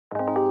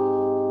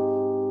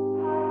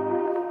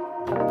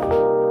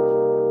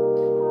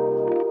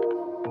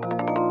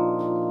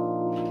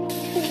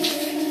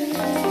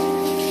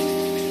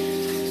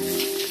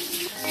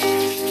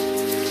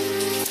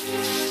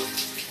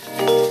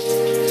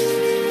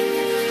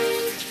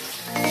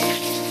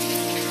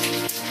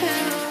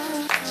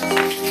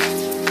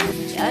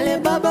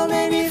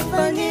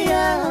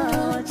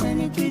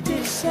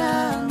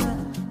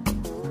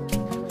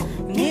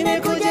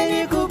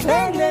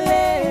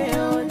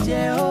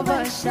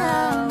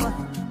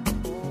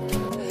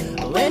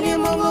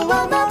Mungu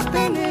wa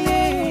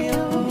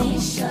mapendeleo.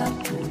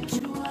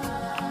 Nishakujua.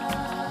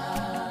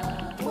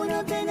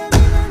 Unapenda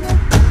mimi.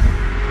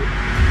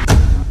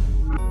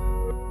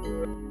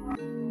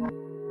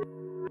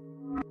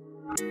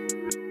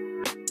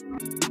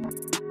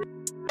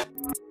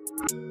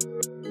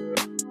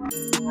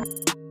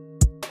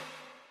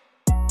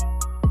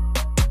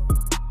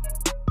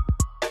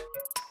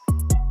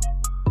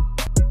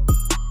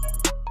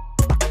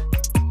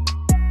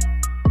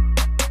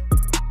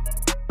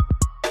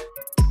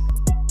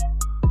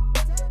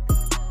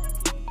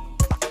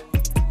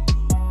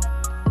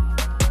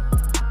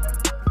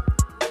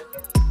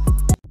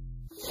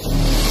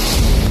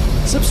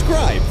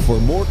 Subscribe for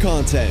more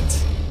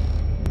content.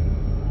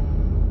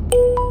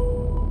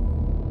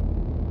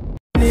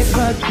 N'ai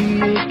pas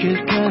tué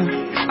quelqu'un.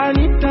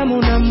 Anita,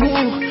 mon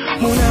amour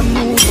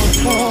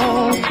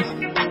d'enfance.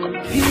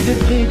 Fille de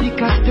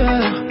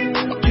prédicateur,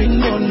 d'une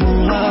bonne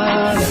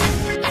morale.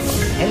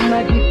 Elle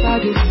m'a dit pas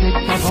de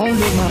sexe avant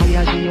le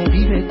mariage et on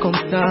vivait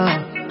comme ça.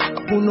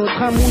 Pour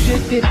notre amour,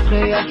 j'étais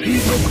prêt à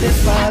suivre ses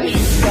pas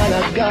jusqu'à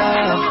la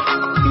gare.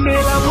 Mais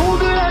l'amour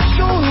de la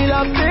chance et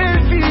la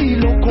belle vie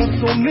l'ont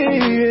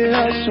consommé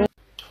la chance.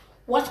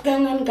 What's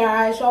going on,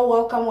 guys? So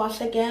welcome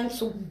once again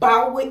to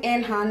Bowie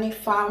and Honey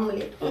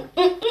family.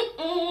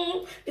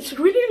 It's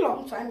really a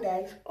long time,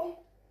 guys. Oh,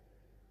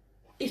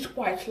 it's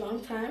quite a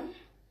long time.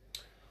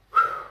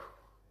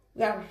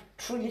 We are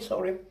truly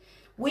sorry.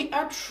 We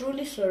are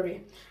truly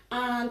sorry.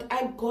 And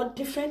I got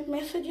different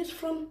messages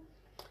from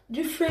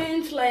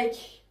different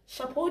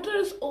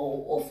supporters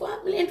or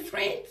family and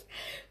friends.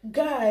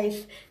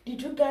 Guys,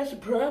 did you guys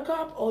break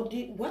up, or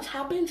what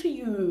happened to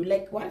you?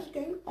 What's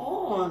going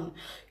on?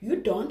 You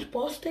don't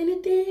post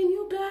anything,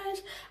 you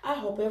guys. I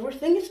hope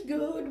everything is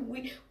good.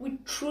 We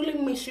truly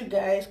miss you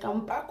guys.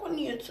 Come back on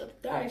YouTube,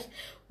 guys.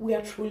 We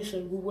are truly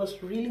sorry. We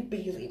was really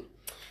busy.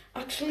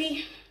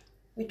 Actually,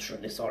 we're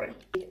truly sorry.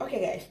 Okay,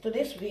 guys,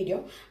 today's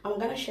video I'm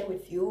gonna share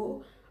with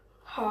you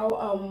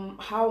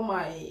how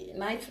my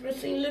night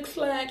routine looks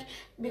like,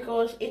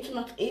 because it's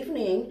not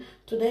evening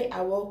today.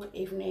 I work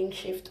evening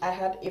shift. I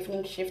had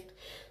evening shift,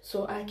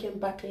 so I came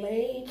back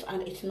late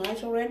and it's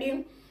night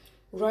already.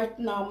 Right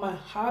now my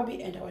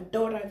hubby and our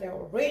daughter, they're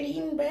already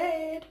in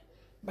bed,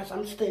 but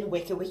I'm still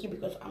wakey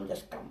because I'm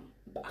just come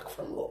back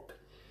from work.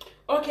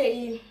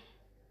 Okay,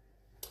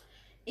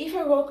 if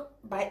I work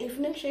by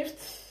evening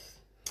shifts,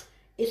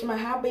 it's my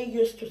hubby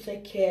used to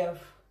take care of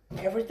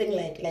everything,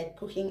 like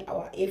cooking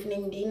our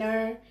evening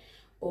dinner,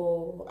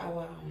 or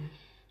our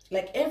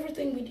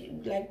everything we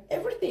do,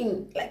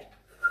 everything,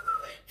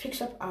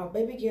 fix up our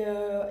baby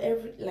girl,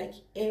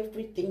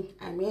 everything.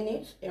 I mean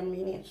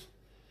it.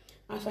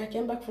 As I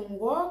came back from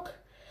work,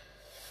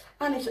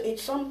 I need to eat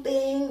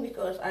something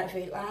because I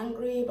feel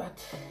hungry, but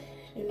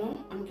you know,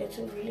 I'm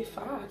getting really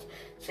fat.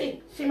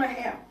 See my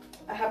hair,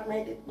 I have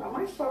made it by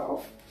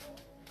myself.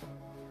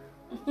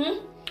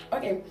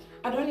 Okay,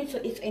 I don't need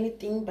to eat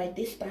anything by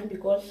this time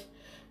because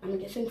I'm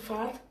getting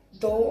fat.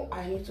 Though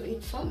I need to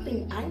eat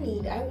something. I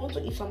want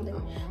to eat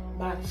something,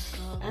 but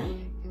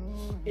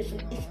it's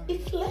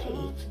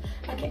late.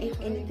 I can't eat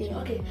anything.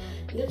 Okay,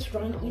 let's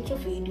run into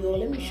video.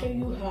 Let me show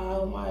you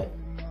how my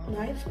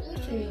night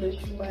routine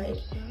looks like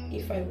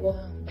if I work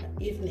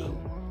evening.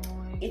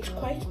 It's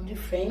quite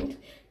different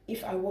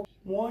if I work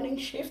morning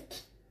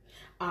shift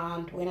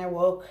and when I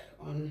work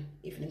on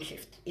evening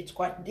shift. It's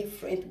quite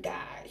different,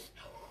 guys.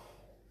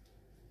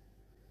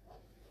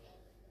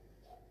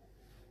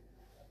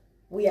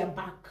 We are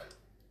back.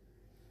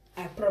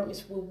 I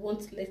promise we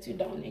won't let you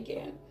down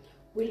again.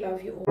 We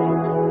love you all.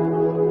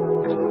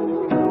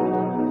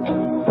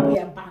 We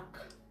are back.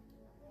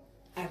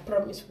 I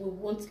promise we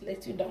won't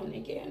let you down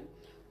again.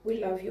 We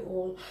love you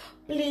all.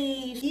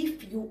 Please,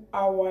 if you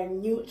are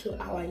new to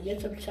our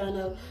YouTube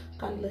channel,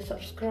 kindly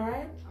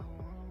subscribe,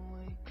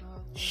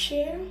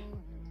 share,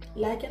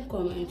 like and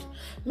comment.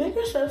 Make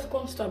yourself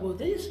comfortable.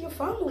 This is your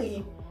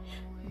family.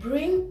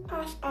 Bring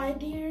us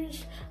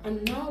ideas.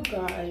 And now,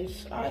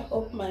 guys, I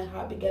hope my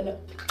hubby gonna,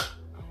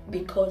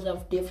 because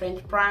of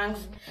different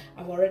pranks,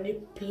 I've already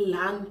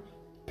planned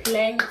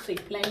plenty.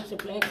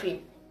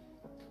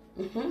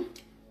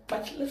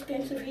 But let's get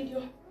into the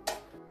video.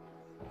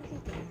 Okay,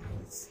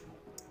 guys,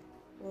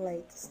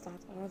 let's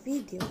start our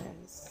video,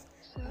 guys.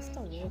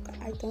 After work,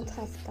 I don't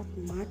have that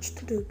much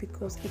to do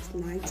because it's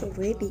night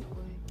already.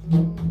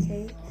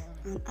 Okay,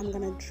 and I'm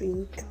gonna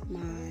drink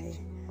my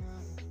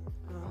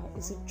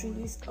is it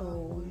juice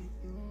or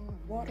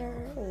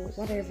water or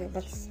whatever,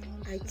 but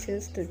I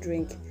chose to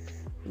drink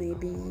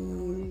maybe,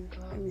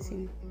 let me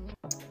see,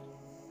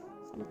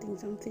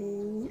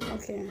 something.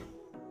 Okay,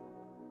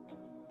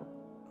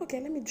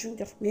 let me drink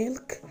just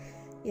milk.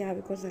 Yeah,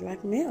 because I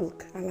like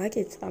milk. I like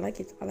it.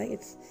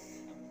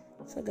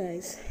 So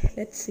guys,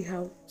 let's see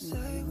how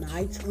my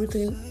night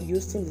routine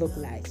used to look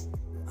like.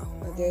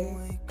 Okay,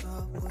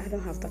 but I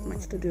don't have that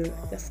much to do.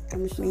 Just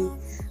come with me.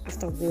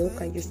 After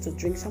work, I used to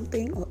drink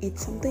something or eat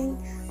something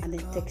and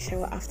then take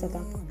shower. After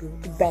that, go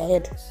to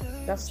bed.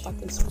 Just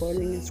starting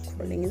scrolling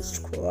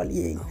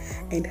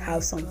and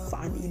have some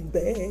fun in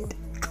bed.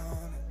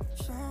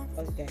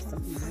 Oh, you guys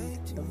don't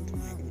mind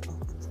me. Oh,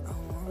 I'm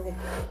sorry.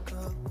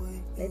 Okay,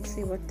 let's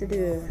see what to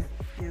do.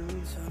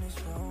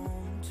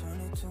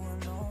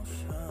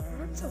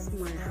 Parts of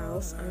my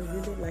house, I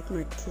really like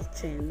my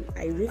kitchen.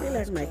 I really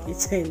like my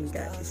kitchen,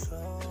 guys.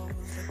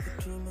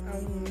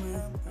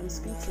 I'm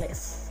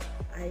speechless.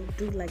 I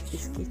do like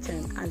this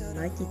kitchen. I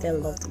like it a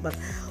lot, but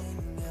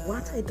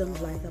what I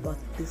don't like about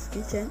this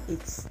kitchen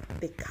is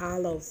the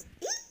colors.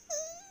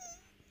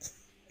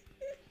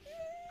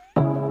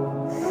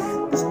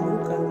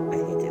 Smoke, I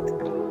hate it.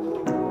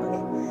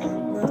 Okay,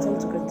 now time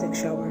to go take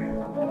shower.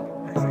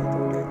 As I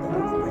don't get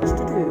enough much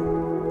to do.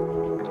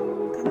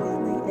 Come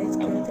with me, let's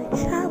go take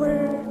shower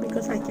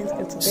because I can't go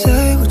to bed.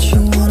 Say what you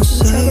wanna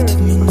say to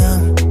me now.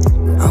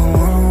 I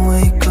wanna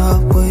wake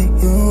up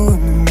with you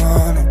in the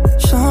morning.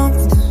 Show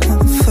me there's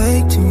nothing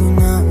fake to me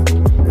now.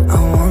 I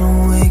wanna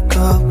wake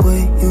up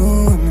with you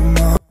in the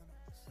morning.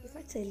 If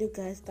I tell you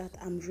guys that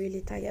I'm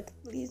really tired,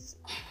 please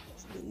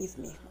believe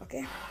me,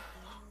 okay?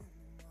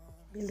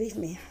 Believe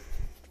me,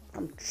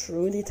 I'm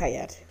truly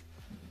tired.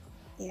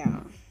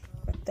 Yeah,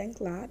 but thank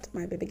God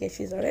my baby girl,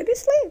 she's already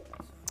asleep.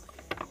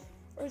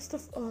 First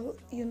of all,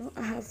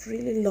 I have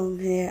really long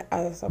hair.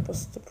 I was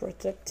supposed to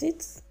protect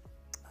it.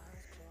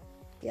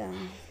 Yeah.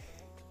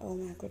 Oh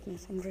my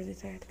goodness, I'm really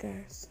tired,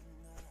 guys.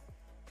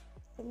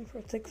 Let me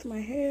protect my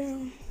hair.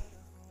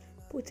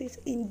 Put it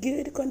in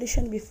good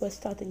condition before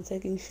starting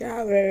taking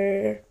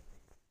shower.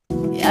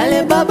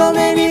 Yale baba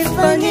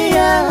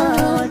umenifanyia,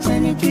 wacha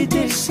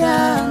nipite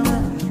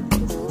shamba.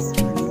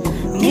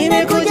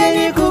 Nimekuja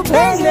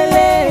nikupende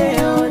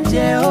leo,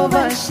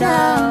 Jehova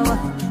Shawa.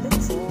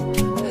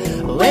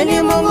 Wewe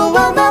ni Mungu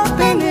wa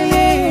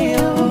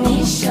mapendeleo,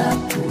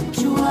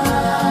 nishakujua.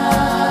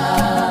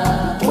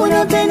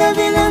 Unapenda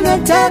vile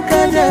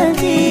nataka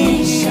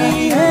zaidi.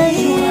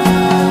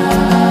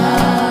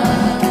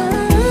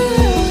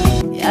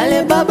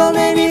 Yale baba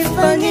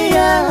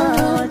umenifanyia,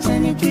 wacha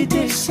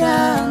nipite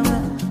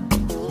shamba.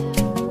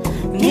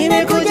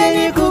 Nimekuja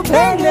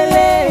nikupende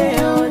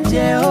leo,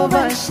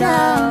 Jehova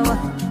Shawa.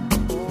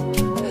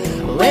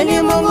 Wewe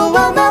ni Mungu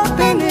wa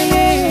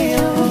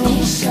mapendeleo,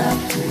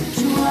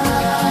 nishakujua.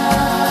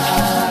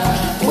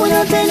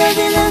 Unapenda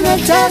vile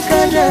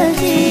nataka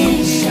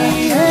zaidi.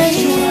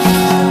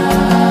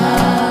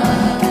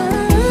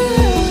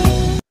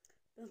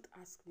 Don't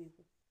ask me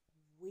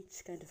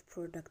which kind of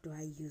product do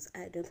I use.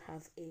 I don't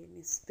have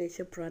any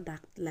special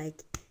product.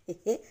 Like,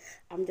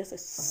 I'm just a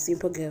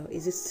simple girl.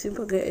 Is a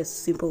simple girl a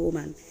simple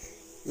woman?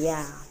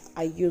 Yeah,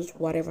 I use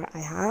whatever I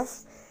have.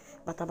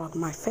 But about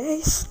my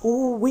face,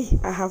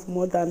 I have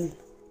more than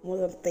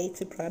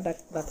 30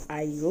 products that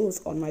I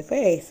use on my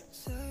face.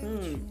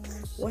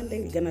 One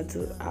day we're gonna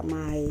do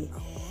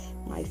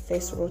my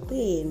face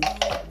routine.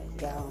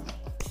 Yeah,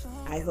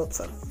 I hope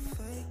so.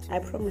 I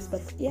promise.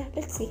 But yeah,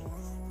 let's see.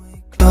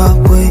 Up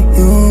with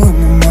you in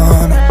the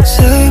morning.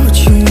 Say what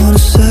you wanna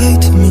say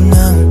to me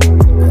now.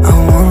 I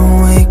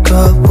wanna wake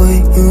up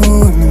with you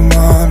in the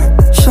morning.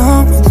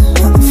 Show me there's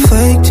nothing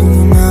fake to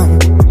me now.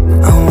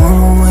 I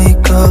wanna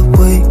wake up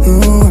with you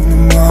in the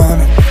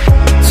morning.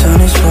 Turn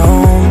this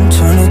room,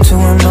 turn it to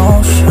an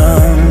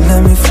ocean.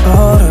 Let me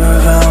float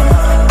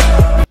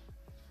around.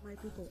 My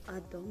people, I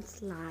don't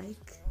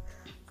like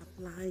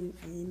applying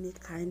any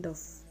kind of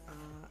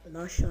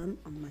lotion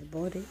on my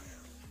body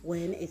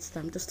when it's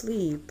time to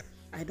sleep.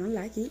 I don't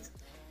like it.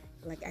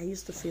 Like, I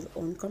used to feel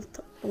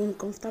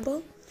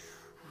uncomfortable.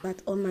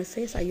 But on my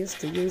face, I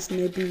used to use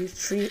maybe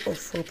 3 or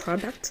 4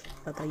 products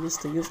that I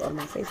used to use on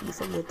my face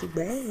before I go to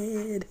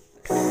bed.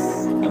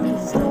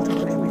 It's time to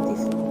brush my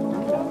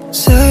teeth.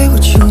 Say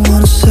what you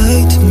wanna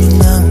say to me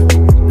now.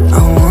 I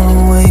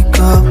wanna wake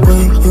up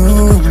with you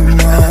in the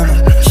morning.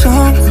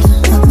 Show me there's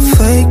nothing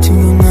fake to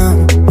me now.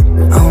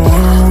 I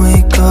wanna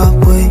wake up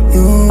with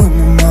you in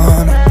the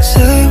morning.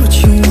 Say what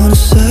you wanna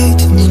say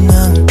to me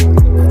now.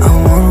 I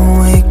wanna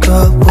wake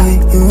up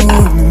with you in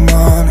the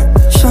morning.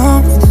 Show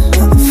me there's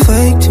nothing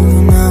fake to me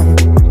now.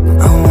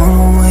 I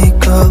wanna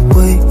wake up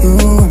with you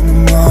in the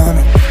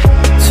morning.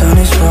 Turn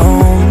this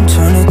room,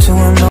 turn it to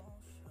an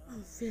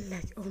I feel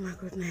like, oh my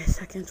goodness,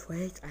 I can't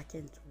wait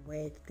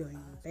going to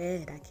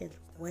bed. I can't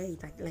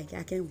wait.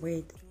 I can't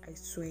wait. I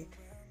swear.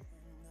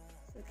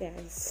 So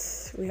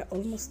guys, we are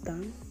almost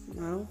done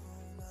now.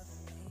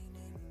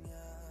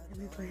 Let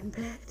me go in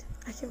bed.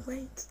 I can't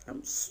wait.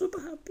 I'm super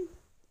happy.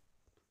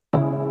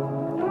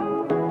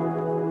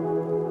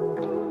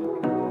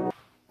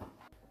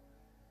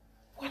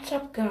 What's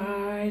up,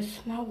 guys?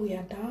 Now we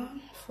are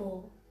done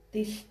for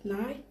this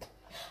night.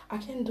 I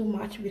can't do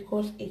much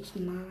because it's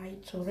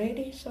night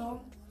already,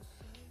 so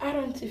I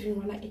don't even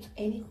wanna eat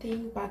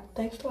anything. But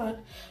thanks a lot.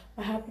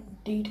 I have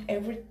did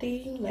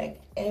everything,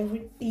 like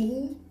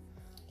everything.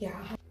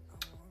 Yeah.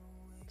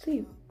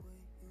 See,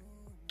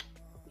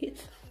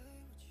 it's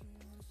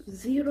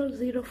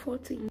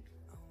 0014.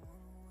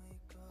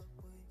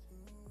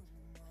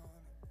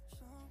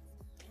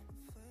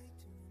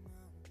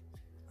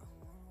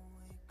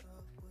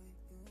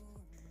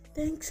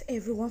 Thanks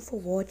everyone for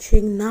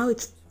watching. Now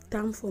it's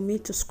time for me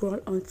to scroll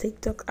on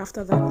TikTok.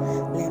 After that,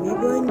 let me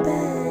go in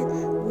bed.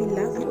 We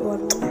love you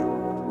all.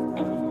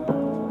 Bye.